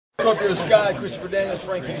Come through the sky, Christopher Daniels,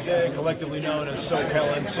 Frankie Zay, collectively known as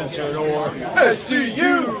SoCal Uncensored or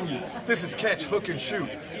SCU. This is Catch, Hook, and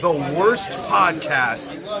Shoot, the worst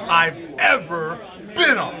podcast I've ever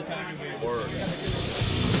been on. Word.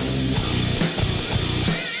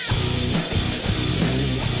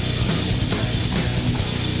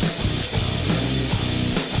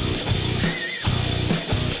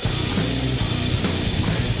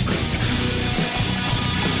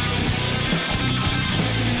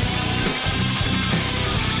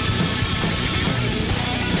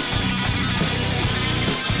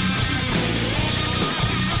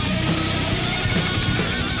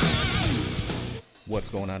 What's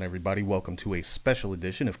going on, everybody? Welcome to a special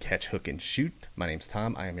edition of Catch, Hook, and Shoot. My name's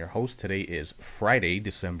Tom. I am your host. Today is Friday,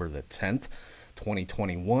 December the 10th,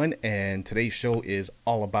 2021, and today's show is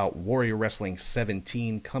all about Warrior Wrestling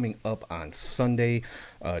 17 coming up on Sunday,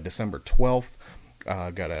 December 12th.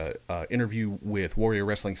 Got a interview with Warrior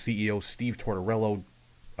Wrestling CEO Steve Tortorello,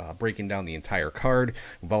 breaking down the entire card.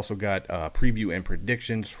 We've also got preview and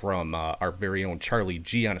predictions from our very own Charlie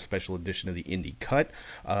G on a special edition of the Indie Cut.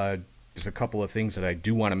 There's a couple of things that I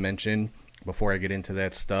do want to mention before I get into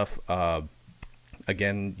that stuff.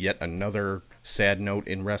 Again, yet another sad note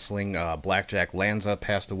in wrestling. Blackjack Lanza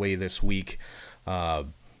passed away this week.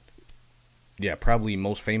 Probably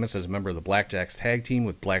most famous as a member of the Blackjacks tag team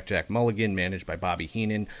with Blackjack Mulligan, managed by Bobby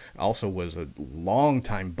Heenan. Also was a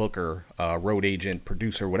longtime booker, road agent,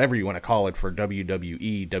 producer, whatever you want to call it, for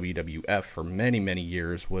WWE, WWF for many, many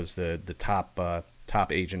years. Was the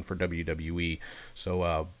top agent for WWE.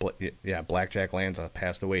 So, Blackjack Lanza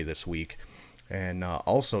passed away this week. And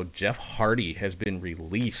also, Jeff Hardy has been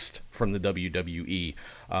released from the WWE.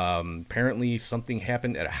 Apparently, something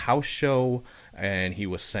happened at a house show, and he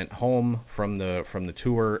was sent home from the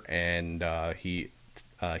tour, and he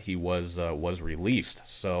was released.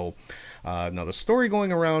 So, now the story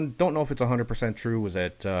going around, don't know if it's 100% true, was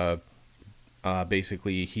that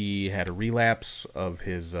basically he had a relapse of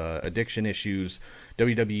his addiction issues.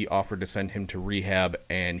 WWE offered to send him to rehab,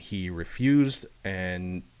 and he refused,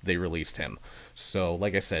 and they released him. So,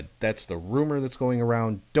 like I said, that's the rumor that's going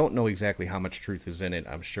around. Don't know exactly how much truth is in it.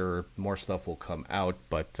 I'm sure more stuff will come out,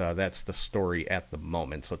 but that's the story at the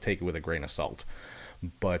moment, so take it with a grain of salt.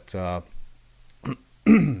 But,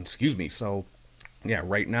 excuse me, so... yeah,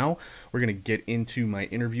 right now, we're going to get into my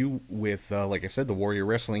interview with, like I said, the Warrior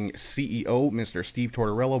Wrestling CEO, Mr. Steve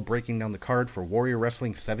Tortorello, breaking down the card for Warrior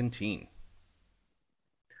Wrestling 17.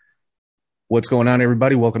 What's going on,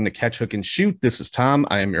 everybody? Welcome to Catch, Hook, and Shoot. This is Tom.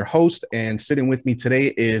 I am your host, and sitting with me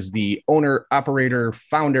today is the owner, operator,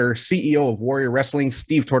 founder, CEO of Warrior Wrestling,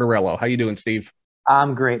 Steve Tortorello. How you doing, Steve?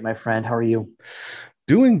 I'm great, my friend. How are you?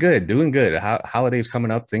 Doing good. Holidays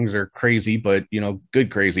coming up. Things are crazy, but,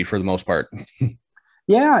 good crazy for the most part.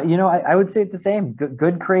 Yeah, I would say the same.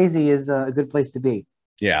 Good crazy is a good place to be.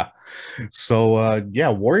 Yeah. So,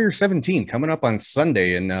 Warrior 17 coming up on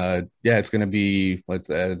Sunday. And, it's going to be,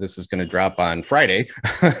 this is going to drop on Friday.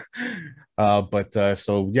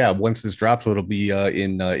 Once this drops, it'll be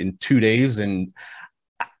in 2 days. And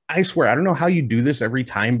I swear, I don't know how you do this every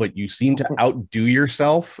time, but you seem to outdo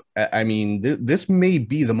yourself. I mean, this may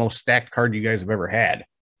be the most stacked card you guys have ever had.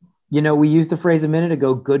 We used the phrase a minute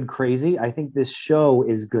ago, good crazy. I think this show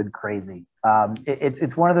is good crazy.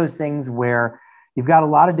 It's one of those things where you've got a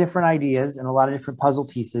lot of different ideas and a lot of different puzzle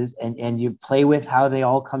pieces, and you play with how they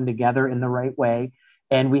all come together in the right way.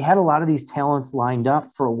 And we had a lot of these talents lined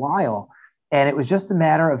up for a while, and it was just a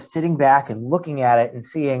matter of sitting back and looking at it and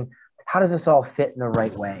seeing, how does this all fit in the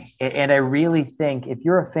right way? And I really think if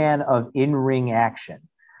you're a fan of in-ring action,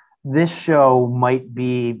 this show might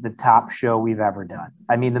be the top show we've ever done.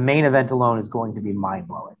 I mean, the main event alone is going to be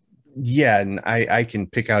mind-blowing. Yeah, and I can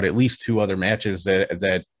pick out at least two other matches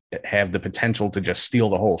that have the potential to just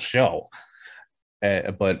steal the whole show.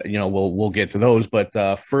 But we'll get to those.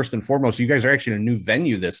 But first and foremost, you guys are actually in a new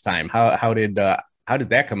venue this time. How did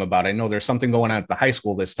that come about? I know there's something going on at the high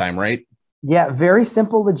school this time, right? Yeah, very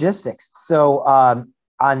simple logistics. So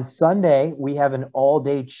on Sunday, we have an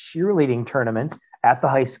all-day cheerleading tournament at the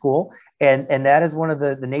high school. And that is one of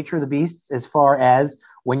the nature of the beasts, as far as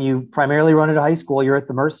when you primarily run at a high school, you're at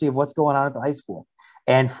the mercy of what's going on at the high school.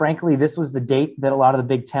 And frankly, this was the date that a lot of the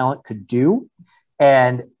big talent could do.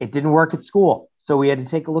 And it didn't work at school. So we had to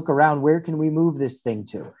take a look around, where can we move this thing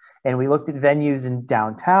to? And we looked at venues in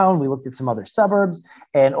downtown. We looked at some other suburbs.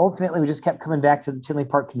 And ultimately, we just kept coming back to the Tinley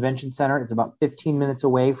Park Convention Center. It's about 15 minutes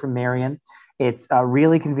away from Marion. It's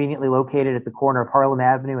really conveniently located at the corner of Harlem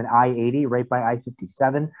Avenue and I-80, right by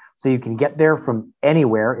I-57. So you can get there from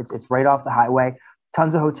anywhere. It's right off the highway.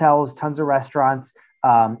 Tons of hotels, tons of restaurants.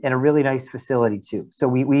 and a really nice facility too. So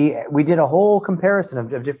we did a whole comparison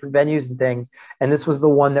of different venues and things, and this was the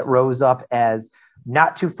one that rose up as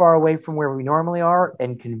not too far away from where we normally are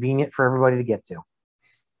and convenient for everybody to get to.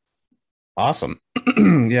 Awesome.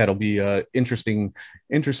 Yeah, it'll be a interesting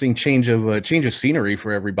change of scenery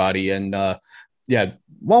for everybody. And yeah,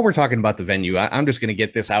 while we're talking about the venue, I'm just going to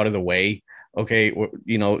get this out of the way. Okay,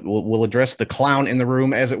 we'll address the clown in the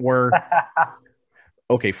room, as it were.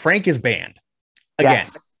 Okay, Frank is banned again.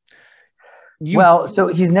 Yes. So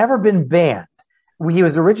he's never been banned. He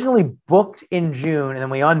was originally booked in June, and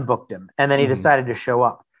then we unbooked him, and then he decided to show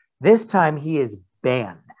up. This time he is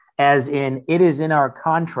banned, as in it is in our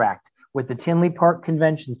contract with the Tinley Park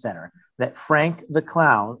Convention Center that Frank the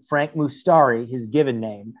Clown, Frank Mustari, his given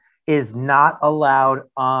name, is not allowed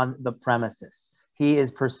on the premises. He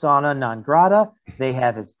is persona non grata. They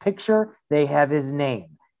have his picture. They have his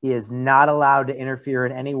name. He is not allowed to interfere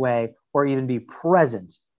in any way or even be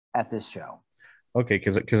present at this show. Okay,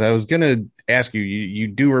 because I was going to ask you, you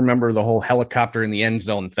do remember the whole helicopter in the end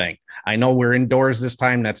zone thing. I know we're indoors this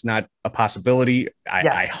time. That's not a possibility.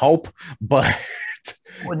 I hope, but...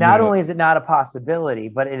 Well, not only is it not a possibility,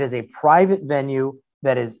 but it is a private venue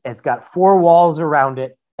that has got 4 walls around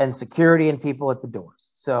it and security and people at the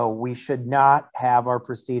doors. So we should not have our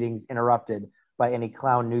proceedings interrupted by any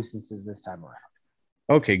clown nuisances this time around.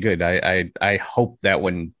 Okay, good. I hope that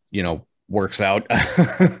one, works out,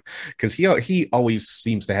 because he always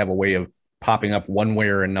seems to have a way of popping up one way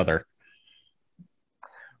or another.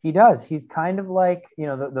 He does. He's kind of like,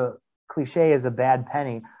 the cliche is a bad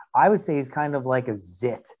penny. I would say he's kind of like a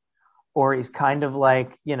zit, or he's kind of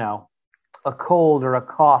like, a cold or a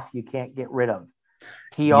cough you can't get rid of.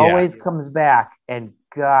 He always comes back, and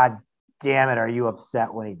God damn it, are you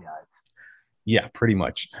upset when he does? Yeah, pretty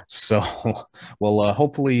much. So, well,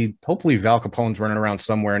 hopefully Val Capone's running around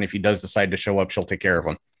somewhere, and if he does decide to show up, she'll take care of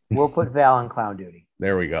him. We'll put Val on clown duty.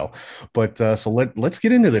 There we go. But so let's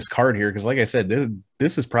get into this card here, because like I said,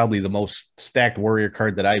 this is probably the most stacked Warrior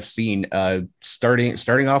card that I've seen.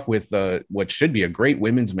 Starting off with what should be a great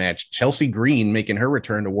women's match, Chelsea Green making her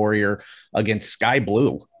return to Warrior against Sky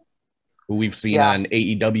Blue, who we've seen on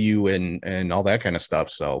AEW and all that kind of stuff.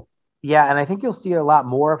 So yeah, and I think you'll see a lot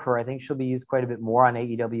more of her. I think she'll be used quite a bit more on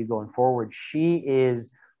AEW going forward. She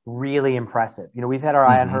is really impressive. We've had our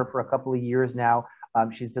eye on her for a couple of years now.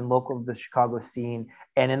 She's been local to the Chicago scene.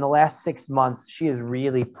 And in the last 6 months, she has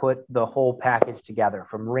really put the whole package together,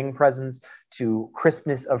 from ring presence to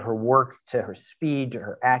crispness of her work, to her speed, to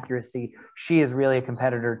her accuracy. She is really a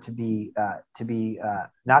competitor to be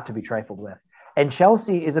not to be trifled with. And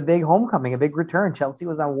Chelsea is a big homecoming, a big return. Chelsea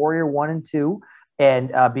was on Warrior 1 and 2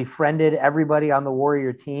 and befriended everybody on the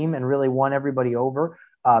Warrior team and really won everybody over.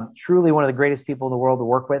 Truly one of the greatest people in the world to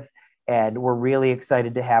work with. And we're really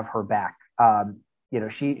excited to have her back.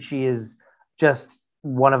 She is just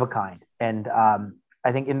one of a kind. And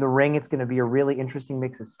I think in the ring, it's going to be a really interesting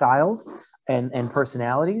mix of styles and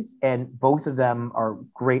personalities. And both of them are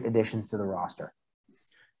great additions to the roster.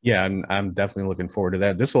 Yeah, I'm definitely looking forward to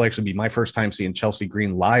that. This will actually be my first time seeing Chelsea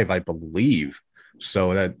Green live, I believe.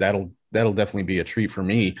 So that'll definitely be a treat for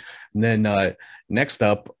me. And then next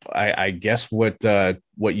up, I guess what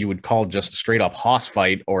you would call just a straight up hoss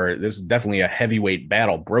fight, or this is definitely a heavyweight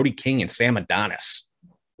battle, Brody King and Sam Adonis.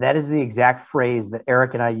 That is the exact phrase that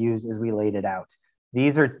Eric and I used as we laid it out.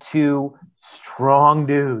 These are 2 strong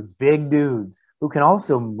dudes, big dudes, who can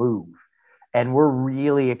also move. And we're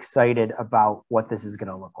really excited about what this is going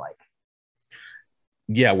to look like.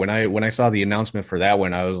 Yeah, when I saw the announcement for that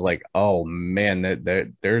one, I was like, oh man,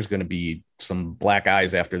 that there's going to be some black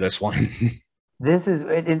eyes after this one. That's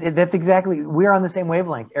exactly, we're on the same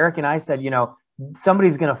wavelength. Eric and I said,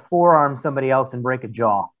 somebody's going to forearm somebody else and break a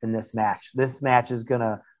jaw in this match. This match is going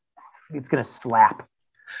to slap.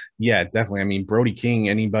 Yeah, definitely. I mean, Brody King,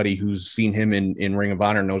 anybody who's seen him in Ring of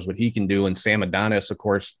Honor knows what he can do. And Sam Adonis, of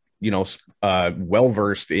course,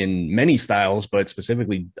 well-versed in many styles, but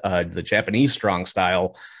specifically the Japanese strong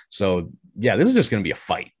style. So yeah, this is just going to be a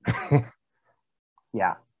fight.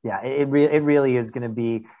 Yeah, it really is going to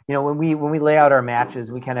be, when we lay out our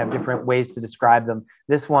matches, we kind of have different ways to describe them.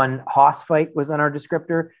 This one, hoss fight, was on our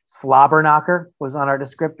descriptor. Slobber knocker was on our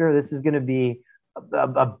descriptor. This is going to be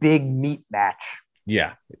a big meat match.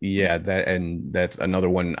 Yeah, that's another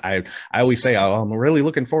one. I always say I'm really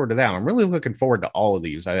looking forward to that. I'm really looking forward to all of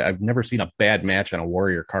these. I've never seen a bad match on a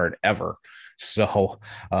Warrior card ever. So,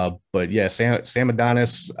 but yeah, Sam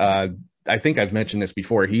Adonis. I think I've mentioned this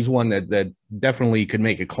before. He's one that definitely could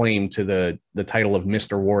make a claim to the title of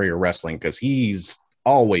Mr. Warrior Wrestling, because he's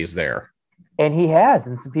always there. And he has,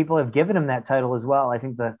 and some people have given him that title as well. I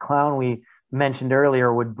think the clown we mentioned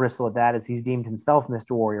earlier would bristle at that, as he's deemed himself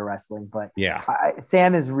Mr. Warrior Wrestling. But Yeah.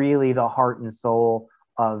 Sam is really the heart and soul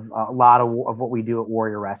of a lot of what we do at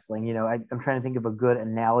Warrior Wrestling. You know, I'm trying to think of a good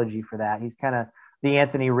analogy for that. He's kind of the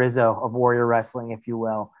Anthony Rizzo of Warrior Wrestling, if you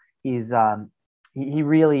will. He's he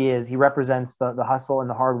really is. He represents the hustle and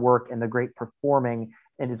the hard work and the great performing,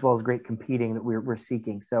 and as well as great competing that we're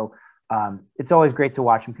seeking. So it's always great to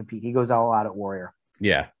watch him compete. He goes all out at Warrior.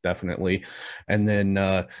 Yeah, definitely. And then,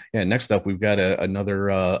 next up, we've got another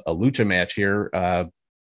a lucha match here.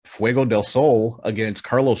 Fuego del Sol against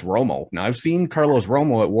Carlos Romo. Now, I've seen Carlos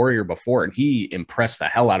Romo at Warrior before, and he impressed the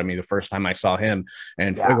hell out of me the first time I saw him.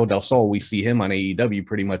 And Fuego del Sol, we see him on AEW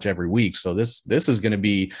pretty much every week. So this is going to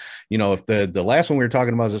be, if the last one we were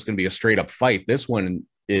talking about is just going to be a straight up fight, this one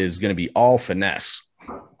is going to be all finesse.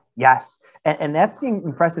 Yes. And that's the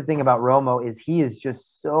impressive thing about Romo, is he is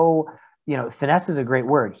just so, finesse is a great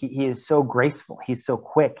word. He is so graceful. He's so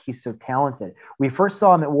quick. He's so talented. We first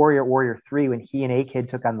saw him at Warrior 3 when he and A-Kid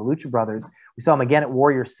took on the Lucha Brothers. We saw him again at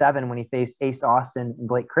Warrior 7 when he faced Ace Austin and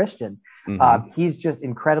Blake Christian. He's just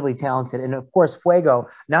incredibly talented. And of course, Fuego,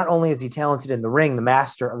 not only is he talented in the ring, the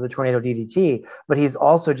master of the Tornado DDT, but he's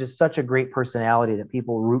also just such a great personality that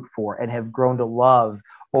people root for and have grown to love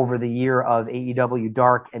over the year of AEW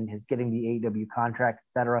Dark and his getting the AEW contract,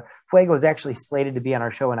 etc. Fuego is actually slated to be on our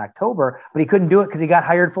show in October, but he couldn't do it because he got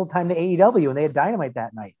hired full-time to AEW and they had Dynamite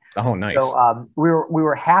that night. Oh, nice. So we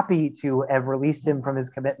were happy to have released him from his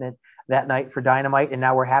commitment that night for Dynamite, and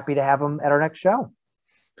now we're happy to have him at our next show.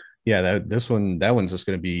 Yeah, that one's just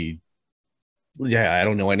going to be, I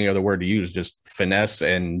don't know any other word to use, just finesse,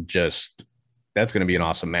 and just that's going to be an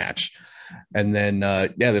awesome match. And then,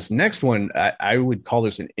 this next one, I would call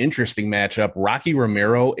this an interesting matchup: Rocky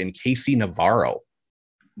Romero and Casey Navarro.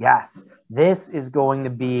 Yes, this is going to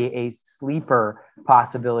be a sleeper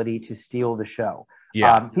possibility to steal the show.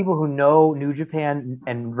 Yeah. People who know New Japan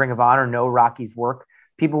and Ring of Honor know Rocky's work.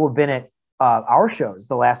 People who have been at our shows,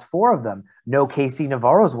 the last 4 of them, know Casey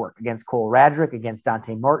Navarro's work against Cole Radrick, against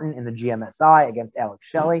Dante Martin in the GMSI, against Alex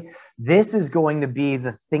Shelley. This is going to be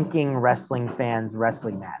the thinking wrestling fans'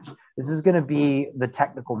 wrestling match. This is going to be the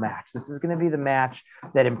technical match. This is going to be the match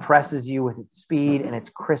that impresses you with its speed and its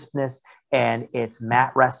crispness and its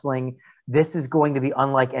mat wrestling. This is going to be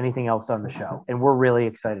unlike anything else on the show, and we're really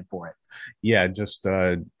excited for it. Yeah, just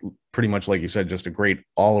pretty much like you said, just a great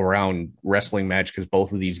all-around wrestling match, because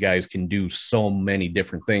both of these guys can do so many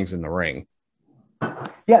different things in the ring.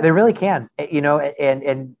 Yeah, they really can.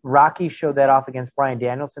 And Rocky showed that off against Bryan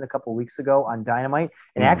Danielson a couple of weeks ago on Dynamite.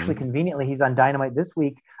 And actually, conveniently, he's on Dynamite this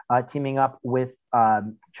week, teaming up with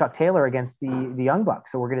Chuck Taylor against the Young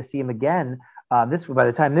Bucks. So we're going to see him again. By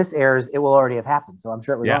the time this airs, it will already have happened. So I'm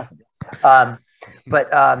sure it was awesome.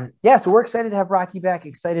 So we're excited to have Rocky back,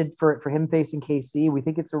 excited for him facing KC. We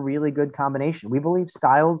think it's a really good combination. We believe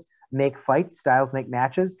styles make fights, styles make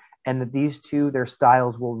matches, and that these two, their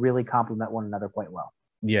styles will really complement one another quite well.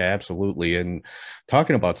 Yeah, absolutely. And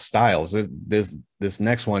talking about styles, this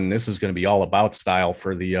next one, this is going to be all about style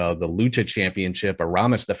for the Lucha Championship.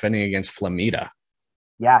 Aramis defending against Flamita.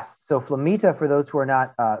 Yes. So Flamita, for those who are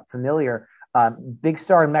not familiar, big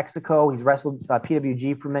star in Mexico. He's wrestled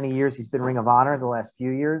PWG for many years. He's been Ring of Honor the last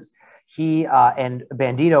few years. He and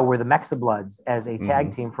Bandito were the Mexa Bloods as a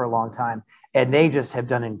tag team for a long time, and they just have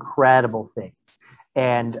done incredible things.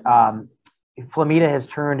 And Flamita has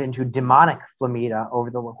turned into demonic Flamita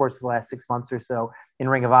over the course of the last 6 months or so in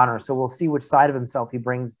Ring of Honor. So we'll see which side of himself he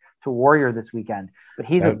brings to Warrior this weekend. But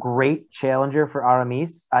he's a great challenger for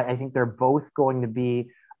Aramis. I think they're both going to be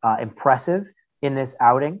impressive in this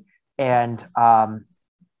outing. And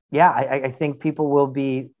I think people will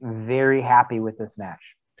be very happy with this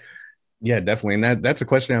match. Yeah, definitely. And that's a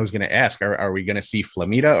question I was going to ask. Are we going to see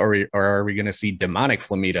Flamita or are we going to see demonic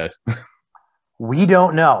Flamita? We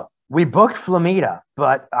don't know. We booked Flamita,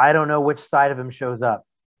 but I don't know which side of him shows up.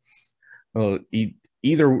 Well,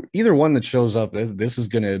 either one that shows up,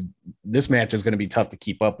 this match is going to be tough to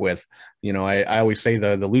keep up with. I always say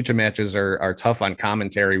the Lucha matches are tough on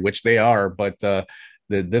commentary, which they are, but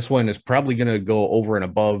this one is probably going to go over and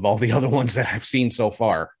above all the other ones that I've seen so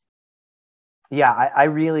far. Yeah, I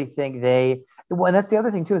really think and that's the other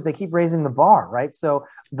thing too, is they keep raising the bar, right? So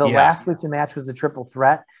the last Lucha match was the triple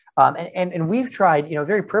threat. And we've tried,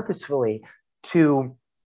 very purposefully to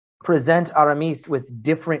present Aramis with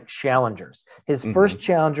different challengers. His first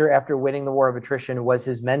challenger after winning the War of Attrition was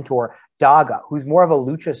his mentor, Daga, who's more of a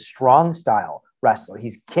lucha strong style wrestler.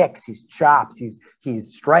 He's kicks, he's chops,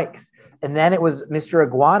 he's strikes. And then it was Mr.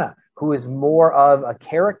 Iguana, who is more of a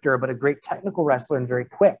character, but a great technical wrestler and very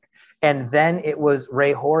quick. And then it was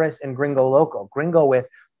Rey Horus and Gringo Loco. Gringo with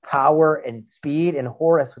power and speed, and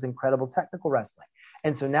Horace with incredible technical wrestling.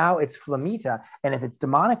 And so now it's Flamita. And if it's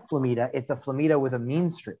demonic Flamita, it's a Flamita with a mean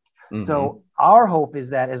streak. Mm-hmm. So our hope is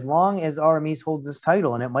that as long as Aramis holds this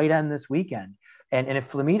title, and it might end this weekend, and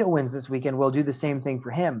if Flamita wins this weekend, we'll do the same thing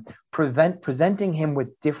for him, presenting him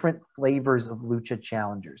with different flavors of lucha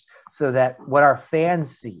challengers, so that what our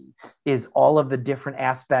fans see is all of the different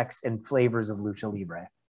aspects and flavors of lucha libre.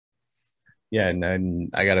 Yeah,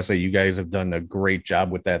 and I got to say, you guys have done a great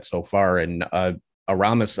job with that so far. And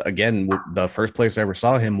Aramis, again, the first place I ever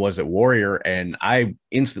saw him was at Warrior, and I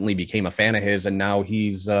instantly became a fan of his. And now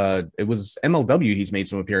he's it was MLW he's made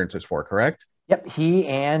some appearances for, correct? Yep, he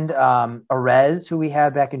and Arez, who we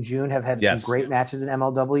had back in June, have had some great matches in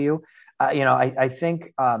MLW. I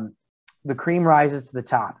think the cream rises to the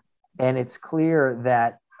top, and it's clear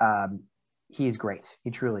that he's great.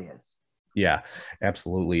 He truly is. Yeah,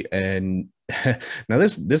 absolutely. And now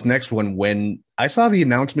this next one, when I saw the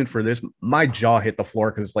announcement for this, my jaw hit the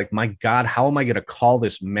floor, because it's like, my God, how am I going to call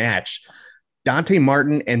this match? Dante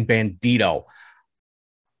Martin and Bandito.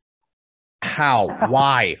 How?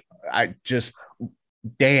 Why? I just,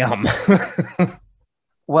 damn.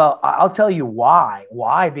 Well, I'll tell you why.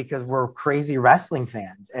 Why? Because we're crazy wrestling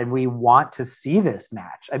fans and we want to see this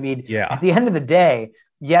match. I mean, At the end of the day,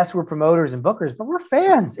 yes, we're promoters and bookers, but we're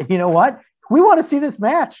fans. And you know what? We want to see this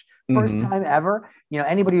match. First time ever.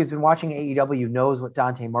 Anybody who's been watching AEW knows what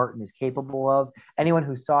Dante Martin is capable of. Anyone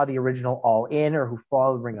who saw the original All In or who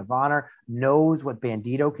followed Ring of Honor knows what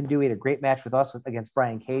Bandito can do. He had a great match with us against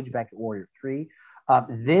Brian Cage back at Warrior 3.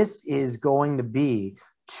 This is going to be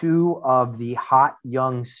two of the hot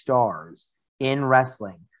young stars in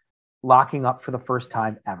wrestling locking up for the first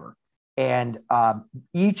time ever. And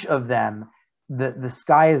each of them, the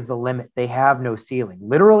sky is the limit. They have no ceiling,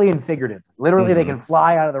 literally and figuratively. Literally, they can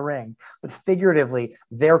fly out of the ring, but figuratively,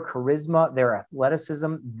 their charisma, their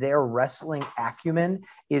athleticism, their wrestling acumen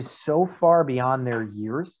is so far beyond their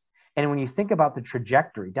years. And when you think about the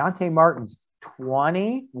trajectory, Dante Martin's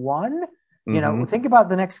 21. Think about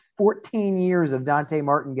the next 14 years of Dante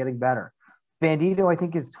Martin getting better. Bandito, I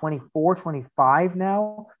think, is 24, 25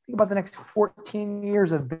 now. Think about the next 14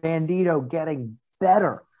 years of Bandito getting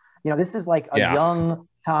better. This is like a young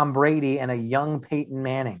Tom Brady and a young Peyton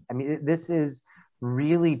Manning. I mean, this is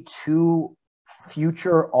really two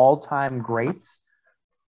future all-time greats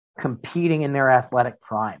competing in their athletic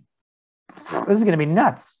prime. This is going to be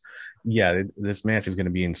nuts. Yeah, this match is going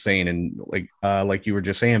to be insane. And like you were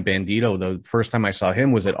just saying, Bandito, the first time I saw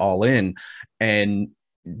him was at All In, and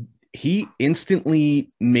he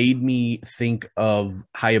instantly made me think of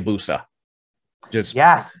Hayabusa. Just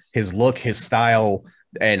his look, his style.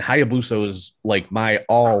 And Hayabusa is like my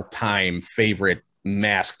all-time favorite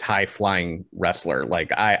masked high-flying wrestler.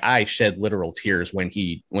 Like I shed literal tears when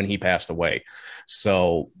he passed away.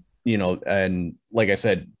 So, and like I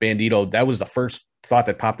said, Bandito, that was the first thought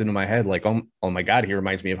that popped into my head. Like, oh my God, he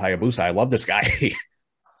reminds me of Hayabusa. I love this guy.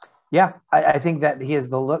 Yeah, I think that he is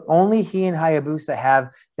the look. Only he and Hayabusa have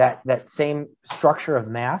that same structure of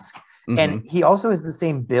mask. And he also has the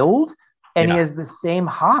same build, and he has the same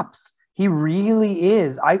hops. He really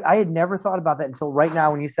is. I had never thought about that until right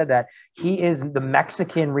now when you said that. He is the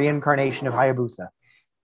Mexican reincarnation of Hayabusa.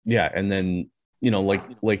 Yeah, and then,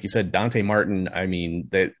 like you said, Dante Martin, I mean,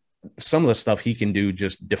 that some of the stuff he can do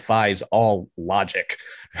just defies all logic.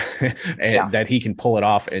 And that he can pull it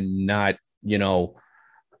off and not,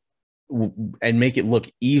 and make it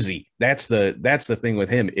look easy. That's the thing with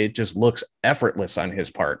him. It just looks effortless on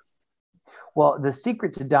his part. Well, the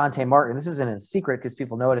secret to Dante Martin, this isn't a secret because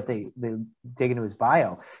people know it if they dig into his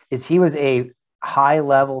bio, is he was a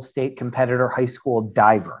high-level state competitor high school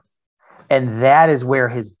diver. And that is where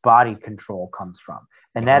his body control comes from.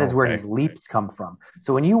 And that is where his leaps come from.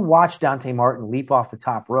 So when you watch Dante Martin leap off the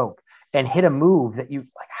top rope and hit a move that you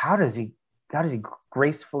like, how does he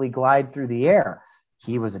gracefully glide through the air?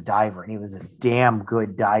 He was a diver, and he was a damn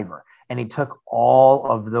good diver. And he took all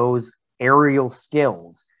of those aerial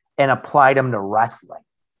skills and applied them to wrestling.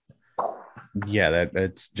 Yeah,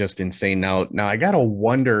 that's just insane. Now I gotta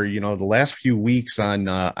wonder, the last few weeks on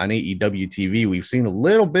AEW TV, we've seen a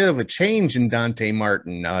little bit of a change in Dante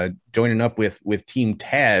Martin joining up with Team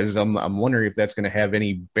Taz. I'm wondering if that's going to have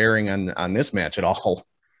any bearing on this match at all.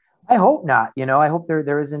 I hope not. I hope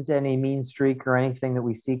there isn't any mean streak or anything that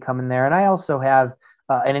we see coming there. And I also have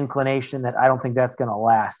an inclination that I don't think that's going to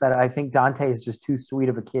last. That I think Dante is just too sweet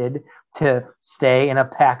of a kid to stay in a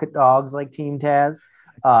pack of dogs like Team Taz.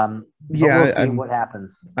 We'll see what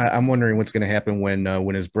happens. I'm wondering what's going to happen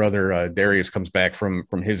when his brother Darius comes back from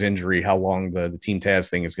his injury. How long the Team Taz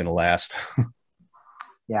thing is going to last?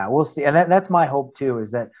 Yeah, we'll see. And that's my hope too.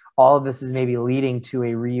 Is that all of this is maybe leading to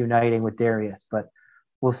a reuniting with Darius, but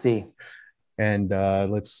we'll see. And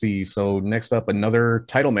let's see. So next up, another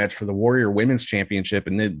title match for the Warrior Women's Championship.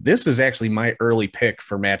 And this is actually my early pick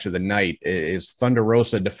for match of the night is Thunder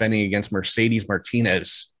Rosa defending against Mercedes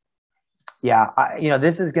Martinez. Yeah,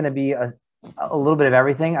 this is going to be a little bit of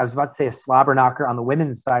everything. I was about to say a slobber knocker on the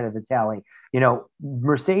women's side of the tally.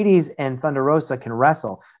 Mercedes and Thunder Rosa can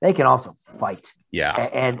wrestle. They can also fight. Yeah.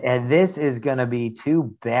 And this is going to be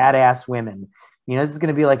two badass women. This is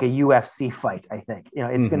going to be like a UFC fight, I think.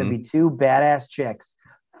 It's going to be two badass chicks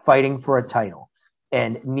fighting for a title.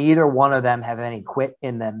 And neither one of them have any quit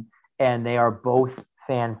in them. And they are both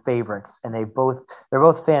fan favorites. And they're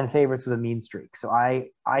both fan favorites with a mean streak. So I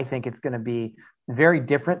think it's going to be very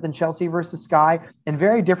different than Chelsea versus Sky, and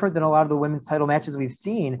very different than a lot of the women's title matches we've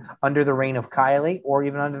seen under the reign of Kylie or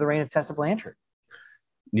even under the reign of Tessa Blanchard.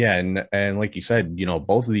 Yeah, and like you said,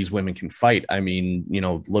 both of these women can fight. I mean,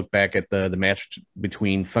 look back at the match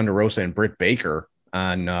between Thunder Rosa and Britt Baker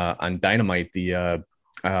on Dynamite. The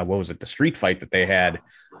what was it? The street fight that they had,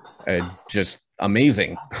 just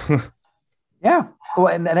amazing. Yeah, well,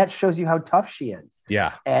 and that shows you how tough she is.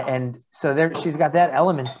 Yeah, and so she's got that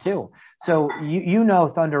element too. So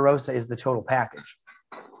Thunder Rosa is the total package.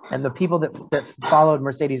 And the people that followed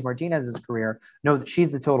Mercedes Martinez's career know that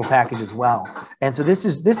she's the total package as well. And so this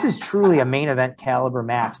is truly a main event caliber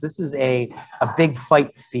match. This is a big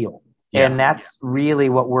fight feel. Yeah. And that's really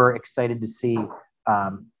what we're excited to see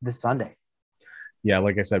this Sunday. Yeah,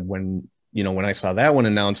 like I said, when I saw that one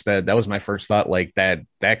announced, that was my first thought, like that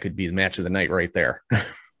could be the match of the night right there.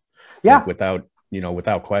 Yeah. Like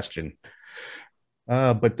without question.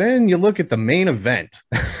 But then you look at the main event.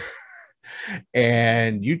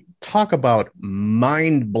 And you talk about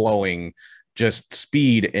mind-blowing just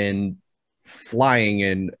speed and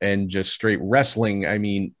flying and just straight wrestling. I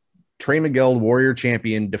mean, Trey Miguel, Warrior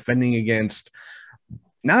champion, defending against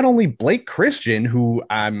not only Blake Christian, who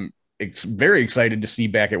I'm very excited to see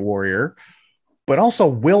back at Warrior, but also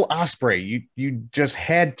Will Ospreay. You just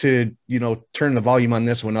had to, turn the volume on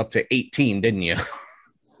this one up to 18, didn't you?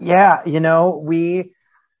 Yeah, at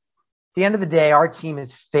the end of the day, our team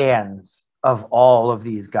is fans of all of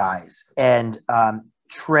these guys. And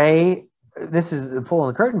Trey, this is pulling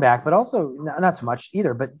the curtain back, but also not so much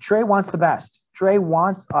either, but Trey wants the best. Trey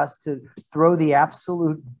wants us to throw the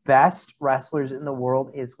absolute best wrestlers in the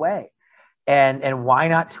world his way. And why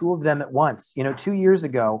not two of them at once? 2 years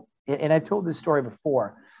ago, and I've told this story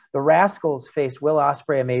before, the Rascals faced Will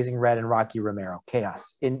Ospreay, Amazing Red, and Rocky Romero,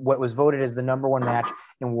 Chaos, in what was voted as the #1 match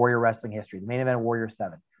in Warrior wrestling history, the main event of Warrior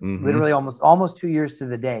 7. Mm-hmm. Literally almost 2 years to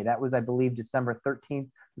the day. That was, I believe, December 13th.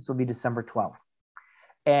 This will be December 12th.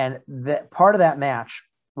 And part of that match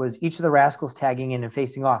was each of the Rascals tagging in and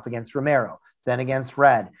facing off against Romero, then against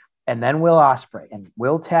Red, and then Will Ospreay. And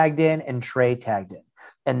Will tagged in and Trey tagged in.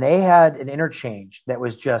 And they had an interchange that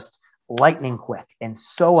was just lightning quick and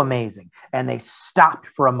so amazing. And they stopped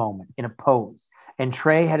for a moment in a pose. And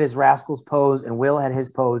Trey had his Rascals pose and Will had his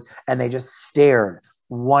pose. And they just stared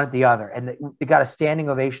one at the other. And they got a standing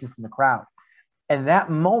ovation from the crowd. And that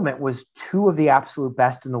moment was two of the absolute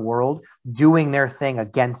best in the world doing their thing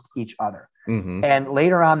against each other. Mm-hmm. And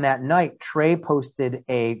later on that night, Trey posted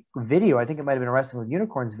a video, I think it might have been a Wrestling with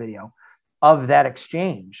Unicorns video, of that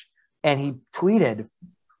exchange. And he tweeted,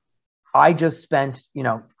 I just spent,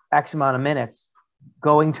 X amount of minutes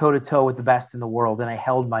going toe-to-toe with the best in the world, and I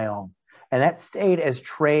held my own. And that stayed as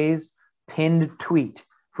Trey's pinned tweet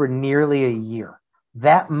for nearly a year.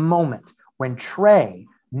 That moment when Trey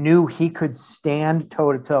knew he could stand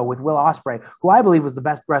toe-to-toe with Will Ospreay, who I believe was the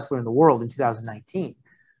best wrestler in the world in 2019,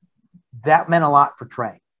 that meant a lot for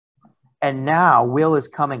Trey. And now Will is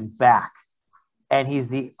coming back, and he's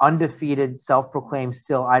the undefeated, self-proclaimed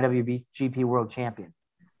still IWGP World Champion.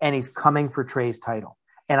 And he's coming for Trey's title.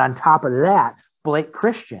 And on top of that, Blake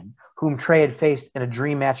Christian, whom Trey had faced in a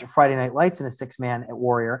dream match at Friday Night Lights in a 6-man at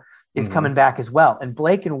Warrior, is coming back as well. And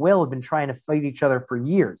Blake and Will have been trying to fight each other for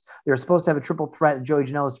years. They were supposed to have a triple threat at Joey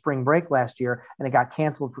Janela's spring break last year, and it got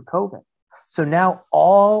canceled for COVID. So now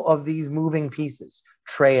all of these moving pieces,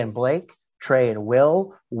 Trey and Blake, Trey and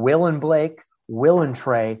Will and Blake, Will and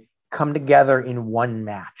Trey, come together in one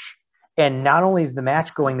match. And not only is the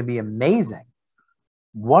match going to be amazing,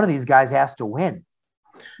 one of these guys has to win.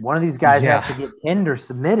 One of these guys has to get pinned or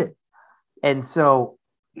submitted. And so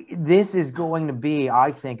this is going to be,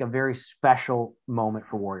 I think, a very special moment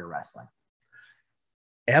for Warrior Wrestling.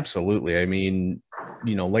 Absolutely. I mean,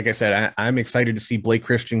 like I said, I'm excited to see Blake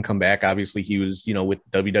Christian come back. Obviously, he was, with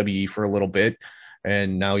WWE for a little bit,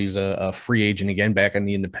 and now he's a free agent again back on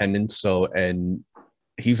the independents. So, and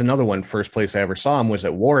he's another one. First place I ever saw him was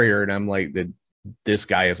at Warrior, and I'm like, this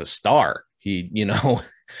guy is a star. He, you know,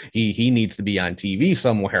 he needs to be on TV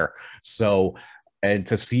somewhere. So, and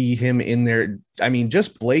to see him in there, I mean,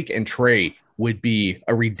 just Blake and Trey would be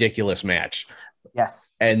a ridiculous match. Yes.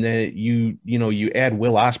 And then you add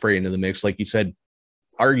Will Ospreay into the mix, like you said,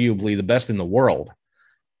 arguably the best in the world.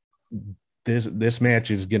 This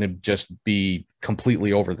match is going to just be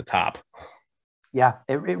completely over the top. Yeah,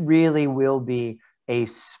 it really will be a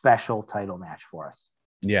special title match for us.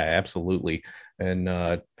 Yeah, absolutely. And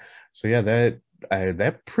so yeah,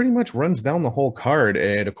 that pretty much runs down the whole card.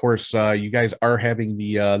 And of course, you guys are having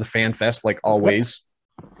the Fan Fest like always.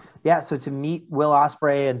 Yeah, so to meet Will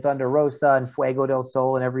Ospreay and Thunder Rosa and Fuego del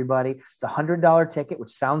Sol and everybody, it's $100 ticket,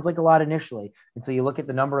 which sounds like a lot initially. And so you look at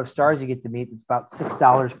the number of stars you get to meet, it's about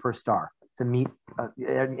 $6 per star to meet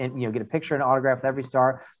and get a picture and autograph with every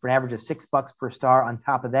star for an average of $6 per star. On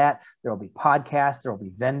top of that, there will be podcasts, there will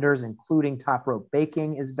be vendors, including Top Rope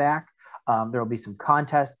Baking is back. There will be some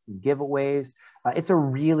contests and giveaways. It's a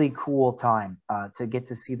really cool time to get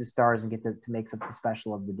to see the stars and get to make something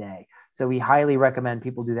special of the day. So we highly recommend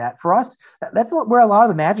people do that. For us, that's where a lot of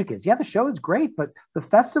the magic is. Yeah, the show is great, but the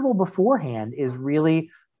festival beforehand is really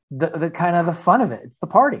the kind of the fun of it. It's the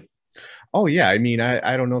party. Oh yeah, I mean,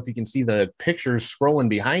 I don't know if you can see the pictures scrolling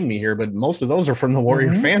behind me here, but most of those are from the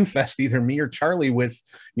Warrior Fan Fest, either me or Charlie with,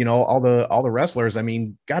 all the wrestlers. I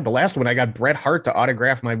mean, God, the last one I got Bret Hart to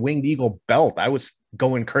autograph my Winged Eagle belt. I was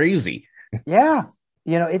going crazy. Yeah.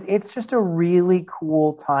 It's just a really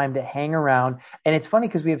cool time to hang around. And it's funny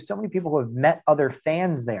because we have so many people who have met other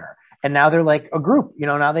fans there. And now they're like a group,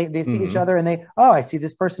 now they see each other and I see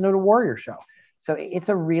this person at a Warrior show. So it's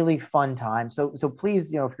a really fun time. So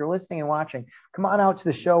please, if you're listening and watching, come on out to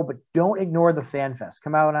the show, but don't ignore the Fan Fest.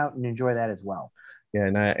 Come out and enjoy that as well. Yeah,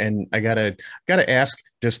 and I gotta ask,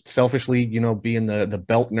 just selfishly, being the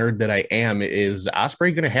belt nerd that I am, is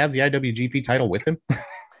Ospreay going to have the IWGP title with him?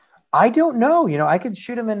 I don't know. I could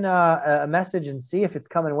shoot him in a message and see if it's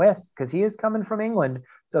coming with, because he is coming from England.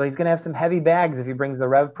 So he's going to have some heavy bags if he brings the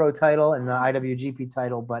Rev Pro title and the IWGP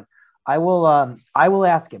title. But I will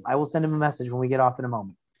ask him. I will send him a message when we get off in a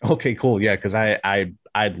moment. Okay, cool. Yeah, because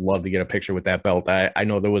I'd love to get a picture with that belt. I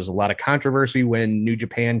know there was a lot of controversy when New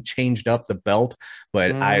Japan changed up the belt,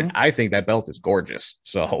 but I think that belt is gorgeous.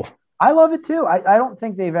 So I love it too. I don't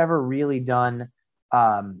think they've ever really done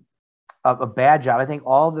a bad job. I think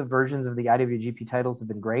all the versions of the IWGP titles have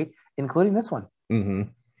been great, including this one. Mm-hmm.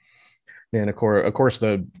 And of course,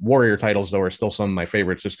 the Warrior titles, though, are still some of my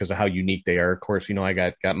favorites just because of how unique they are. Of course, I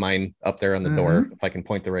got mine up there on the door. If I can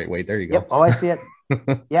point the right way, there you go. Yep. Oh, I see it.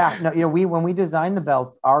 Yeah. No, when we designed the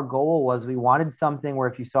belts, our goal was we wanted something where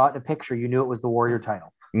if you saw it in a picture, you knew it was the Warrior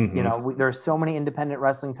title. There are so many independent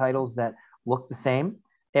wrestling titles that look the same,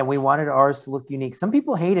 and we wanted ours to look unique. Some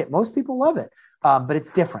people hate it. Most people love it. But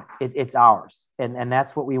it's different. It's ours. And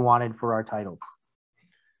that's what we wanted for our titles.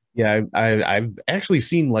 Yeah, I've actually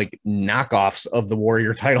seen like knockoffs of the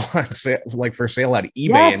Warrior title on sale, like for sale on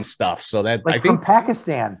eBay and stuff. So that I think from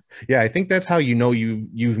Pakistan. Yeah, I think that's how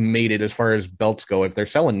you've made it as far as belts go. If they're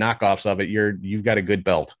selling knockoffs of it, you've got a good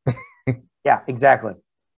belt. Yeah, exactly.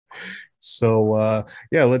 So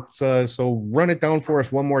let's so run it down for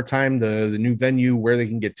us one more time. The new venue, where they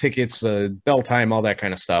can get tickets, bell time, all that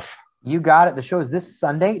kind of stuff. You got it. The show is this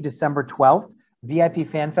Sunday, December 12th. VIP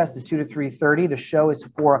Fan Fest is 2 to 3:30. The show is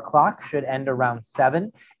 4:00. Should end around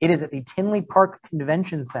 7. It is at the Tinley Park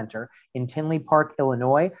Convention Center in Tinley Park,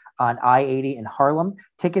 Illinois, on I-80 in Harlem.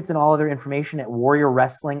 Tickets and all other information at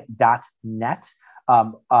warriorwrestling.net.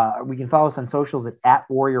 We can follow us on socials at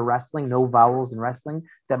Warrior Wrestling, no vowels in wrestling,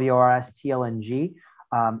 WRSTLNG.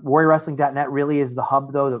 Warriorwrestling.net really is the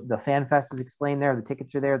hub, though. The Fan Fest is explained there. The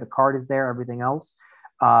tickets are there. The card is there. Everything else.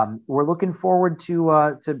 We're looking forward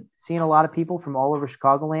to seeing a lot of people from all over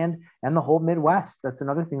Chicagoland and the whole Midwest. That's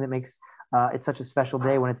another thing that makes it such a special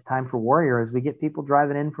day when it's time for Warrior, as we get people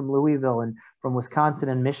driving in from Louisville and from Wisconsin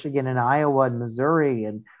and Michigan and Iowa and Missouri,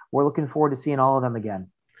 and we're looking forward to seeing all of them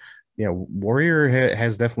again. Yeah, Warrior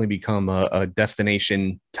has definitely become a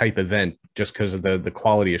destination type event just because of the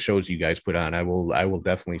quality of shows you guys put on. I will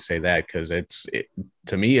definitely say that, because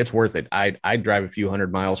to me it's worth it. I'd drive a few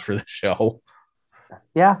hundred miles for the show.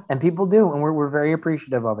 Yeah, and people do, and we're very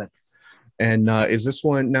appreciative of it. And is this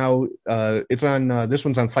one now? It's on. This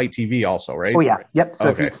one's on Fight TV also, right? Oh yeah, yep. So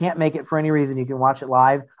okay. If you can't make it for any reason, you can watch it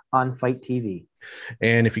live on Fight TV.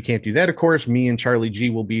 And if you can't do that, of course, me and Charlie G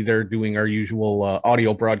will be there doing our usual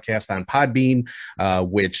audio broadcast on Podbean,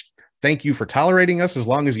 which thank you for tolerating us as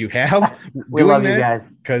long as you have. We love you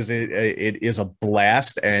guys, because it is a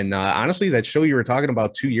blast. And honestly, that show you were talking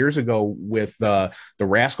about 2 years ago with the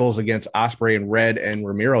Rascals against Osprey and Red and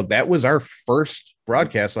Ramiro, that was our first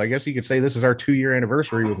broadcast. So I guess you could say this is our 2-year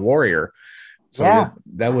anniversary with Warrior. So yeah,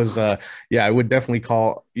 that was I would definitely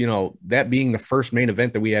call, that being the first main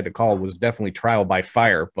event that we had to call was definitely trial by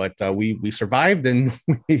fire, but we survived, and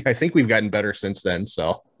I think we've gotten better since then.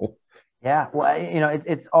 So yeah, well,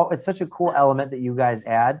 it's such a cool element that you guys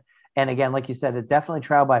add. And again, like you said, it's definitely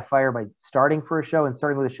trial by fire by starting for a show and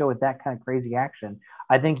starting with a show with that kind of crazy action.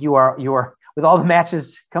 I think you are with all the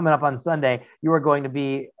matches coming up on Sunday, you are going to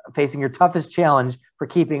be facing your toughest challenge for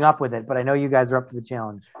keeping up with it. But I know you guys are up to the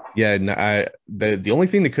challenge. Yeah, and the only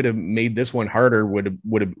thing that could have made this one harder would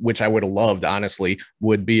have, which I would have loved, honestly,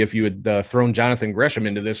 would be if you had thrown Jonathan Gresham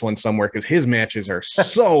into this one somewhere, because his matches are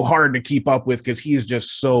so hard to keep up with because he is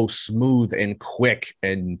just so smooth and quick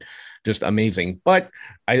and just amazing. But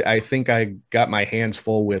I think I got my hands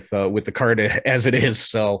full with the card as it is.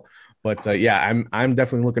 So. But I'm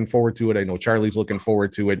definitely looking forward to it. I know Charlie's looking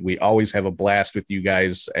forward to it. We always have a blast with you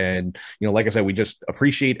guys. And, like I said, we just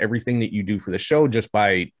appreciate everything that you do for the show just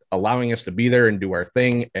by allowing us to be there and do our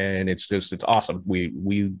thing. And it's awesome.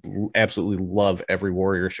 We absolutely love every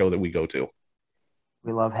Warrior show that we go to.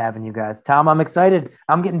 We love having you guys. Tom, I'm excited.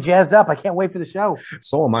 I'm getting jazzed up. I can't wait for the show.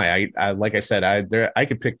 So am I. I like I said, I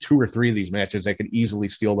could pick 2 or 3 of these matches that could easily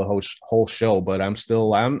steal the whole show, but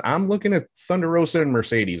I'm looking at Thunder Rosa and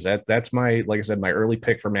Mercedes. That's my, like I said, my early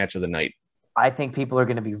pick for match of the night. I think people are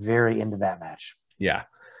going to be very into that match. Yeah.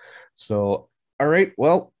 So, all right.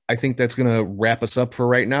 Well, I think that's going to wrap us up for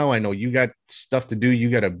right now. I know you got stuff to do. You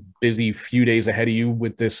got a busy few days ahead of you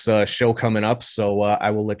with this show coming up. So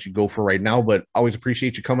I will let you go for right now, but always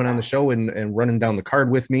appreciate you coming on the show and running down the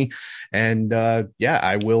card with me. And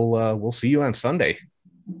we'll see you on Sunday.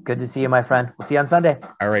 Good to see you, my friend. We'll see you on Sunday.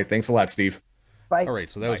 All right. Thanks a lot, Steve. Bye. All right,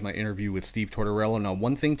 so that was my interview with Steve Tortorella. Now,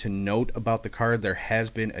 one thing to note about the card, there has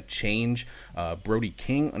been a change. Brody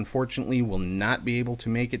King, unfortunately, will not be able to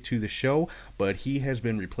make it to the show, but he has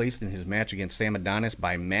been replaced in his match against Sam Adonis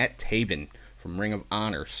by Matt Taven from Ring of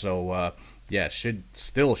Honor. So,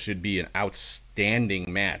 should be an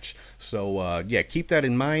outstanding match. So, keep that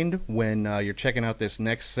in mind when you're checking out this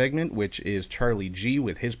next segment, which is Charlie G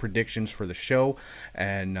with his predictions for the show.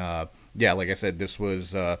 And, like I said, this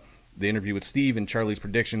was... the interview with Steve and Charlie's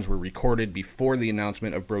predictions were recorded before the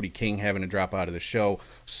announcement of Brody King having to drop out of the show.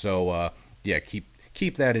 So,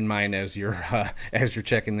 keep that in mind as you're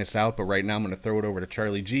checking this out. But right now, I'm going to throw it over to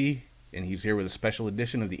Charlie G, and he's here with a special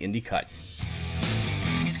edition of the Indie Cut.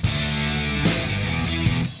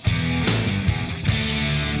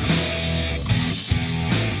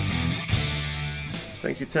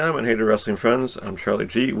 Thank you, Tom, and hey to wrestling friends. I'm Charlie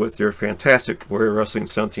G with your fantastic Warrior Wrestling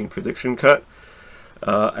 17 prediction cut.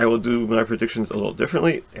 I will do my predictions a little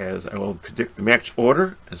differently, as I will predict the match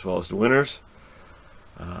order as well as the winners.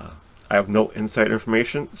 I have no inside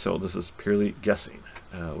information, so this is purely guessing.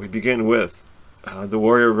 We begin with the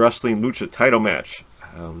Warrior Wrestling Lucha title match.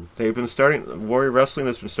 Warrior Wrestling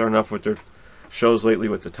has been starting off with their shows lately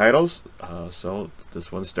with the titles, so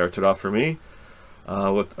this one started off for me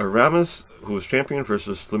with Aramis, who is champion,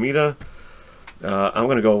 versus Flamita. I'm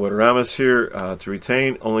going to go with Aramis here to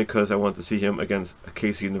retain, only because I want to see him against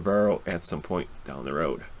Casey Navarro at some point down the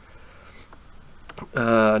road.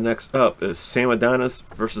 Next up is Sam Adonis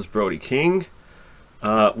versus Brody King.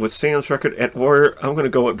 With Sam's record at Warrior, I'm going to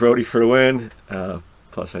go with Brody for the win.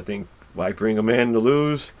 Plus, I think, why bring a man to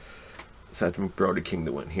lose? Aside from Brody King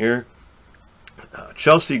to win here.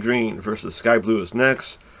 Chelsea Green versus Sky Blue is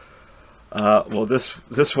next.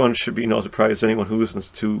 This one should be no surprise to anyone who listens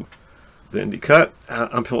to the Indie Cut.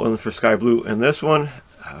 I'm pulling for Sky Blue in this one.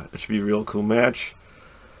 It should be a real cool match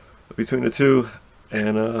between the two,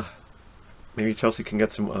 and maybe Chelsea can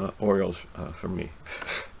get some Orioles from me.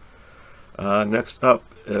 Next up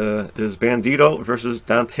is Bandito versus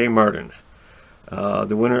Dante Martin.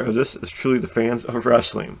 The winner of this is truly the fans of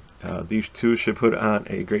wrestling. These two should put on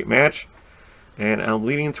a great match, and I'm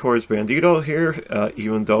leaning towards Bandito here,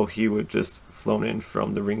 even though he would just flown in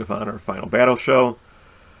from the Ring of Honor Final Battle show.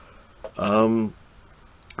 I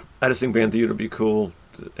just think Bandito would be cool.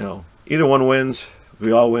 Either one wins,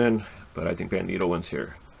 we all win, but I think Bandito wins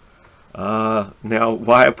here. Now,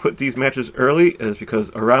 why I put these matches early is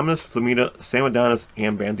because Aramis, Flamita, Sam Adonis,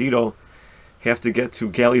 and Bandito have to get to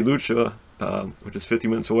Gali Lucha, which is 50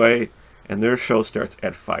 minutes away, and their show starts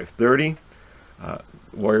at 5:30.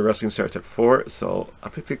 Warrior Wrestling starts at 4, so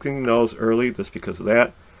I'm picking those early just because of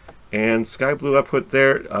that. And Sky Blue I put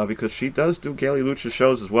there because she does do Gali Lucha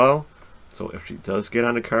shows as well. So if she does get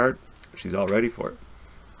on the card, she's all ready for it.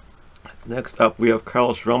 Next up, we have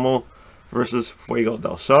Carlos Romo versus Fuego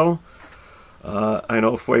del Sol. I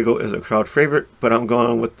know Fuego is a crowd favorite, but I'm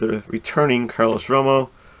going with the returning Carlos Romo.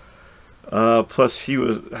 Plus, he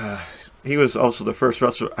was also the first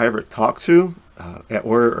wrestler I ever talked to at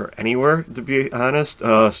Warrior or anywhere, to be honest.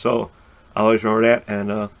 So I always remember that,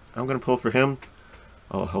 and I'm going to pull for him.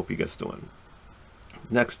 I'll hope he gets the win.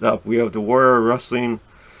 Next up, we have the Warrior Wrestling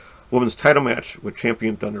Women's Title match with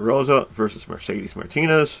champion Thunder Rosa versus Mercedes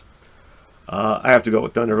Martinez. I have to go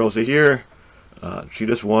with Thunder Rosa here. She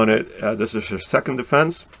just won it. This is her second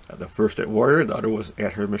defense. The first at Warrior, the other was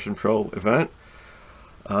at her Mission Pro event.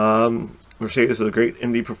 Mercedes is a great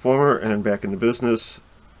indie performer and back in the business.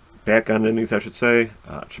 Back on the indies, I should say.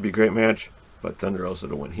 It should be a great match, but Thunder Rosa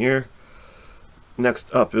to win here.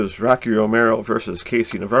 Next up is Rocky Romero versus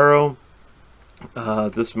Casey Navarro.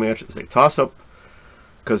 This match is a toss-up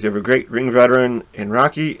because you have a great ring veteran in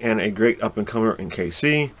Rocky and a great up-and-comer in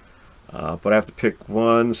KC. But I have to pick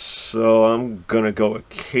one, so I'm going to go with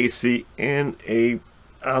Casey in a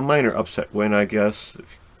minor upset win, I guess.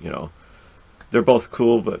 They're both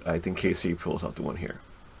cool, but I think KC pulls out the win here.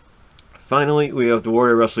 Finally, we have the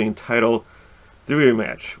Warrior Wrestling title three-way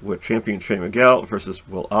match with champion Trey Miguel versus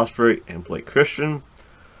Will Ospreay and Blake Christian.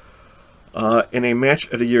 In a match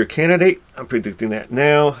of the year candidate, I'm predicting that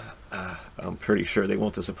now. I'm pretty sure they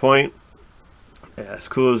won't disappoint. As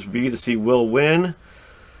cool as it be to see Will win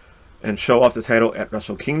and show off the title at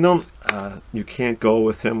Wrestle Kingdom, you can't go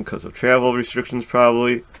with him because of travel restrictions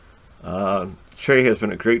probably. Trey has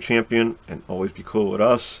been a great champion and always be cool with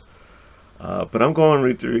us. But I'm going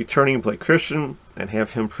with returning Blake Christian and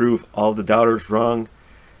have him prove all the doubters wrong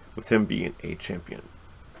with him being a champion.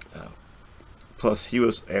 Plus, he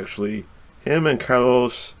was actually, him and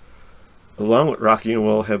Carlos, along with Rocky and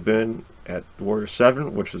Will, have been at Warrior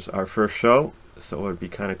 7, which is our first show. So it would be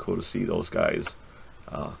kind of cool to see those guys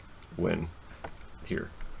win here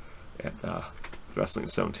at Wrestling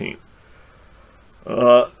 17.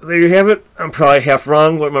 There you have it. I'm probably half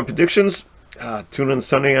wrong with my predictions. Tune in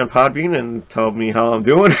Sunday on Podbean and tell me how I'm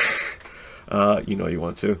doing. You know you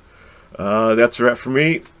want to. That's a wrap for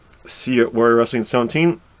me. See you at Warrior Wrestling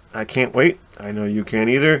 17. I can't wait. I know you can't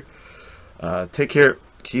either. Take care,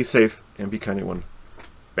 keep safe, and be kind to one.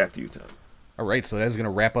 Back to you, Tom. All right, so that is going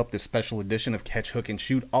to wrap up this special edition of Catch, Hook, and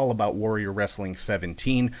Shoot, all about Warrior Wrestling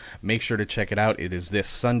 17. Make sure to check it out. It is this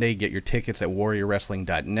Sunday. Get your tickets at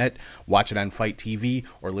warriorwrestling.net. Watch it on Fight TV,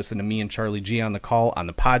 or listen to me and Charlie G on the call on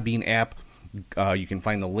the Podbean app. You can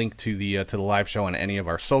find the link to the live show on any of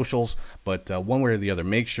our socials. But one way or the other,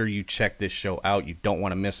 make sure you check this show out. You don't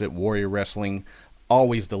want to miss it. Warrior Wrestling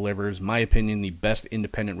always delivers. My opinion, the best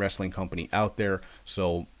independent wrestling company out there.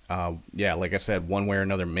 So yeah, like I said, one way or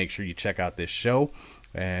another, make sure you check out this show.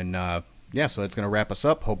 And yeah, so that's going to wrap us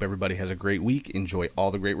up. Hope everybody has a great week. Enjoy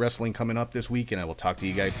all the great wrestling coming up this week, and I will talk to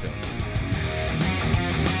you guys soon.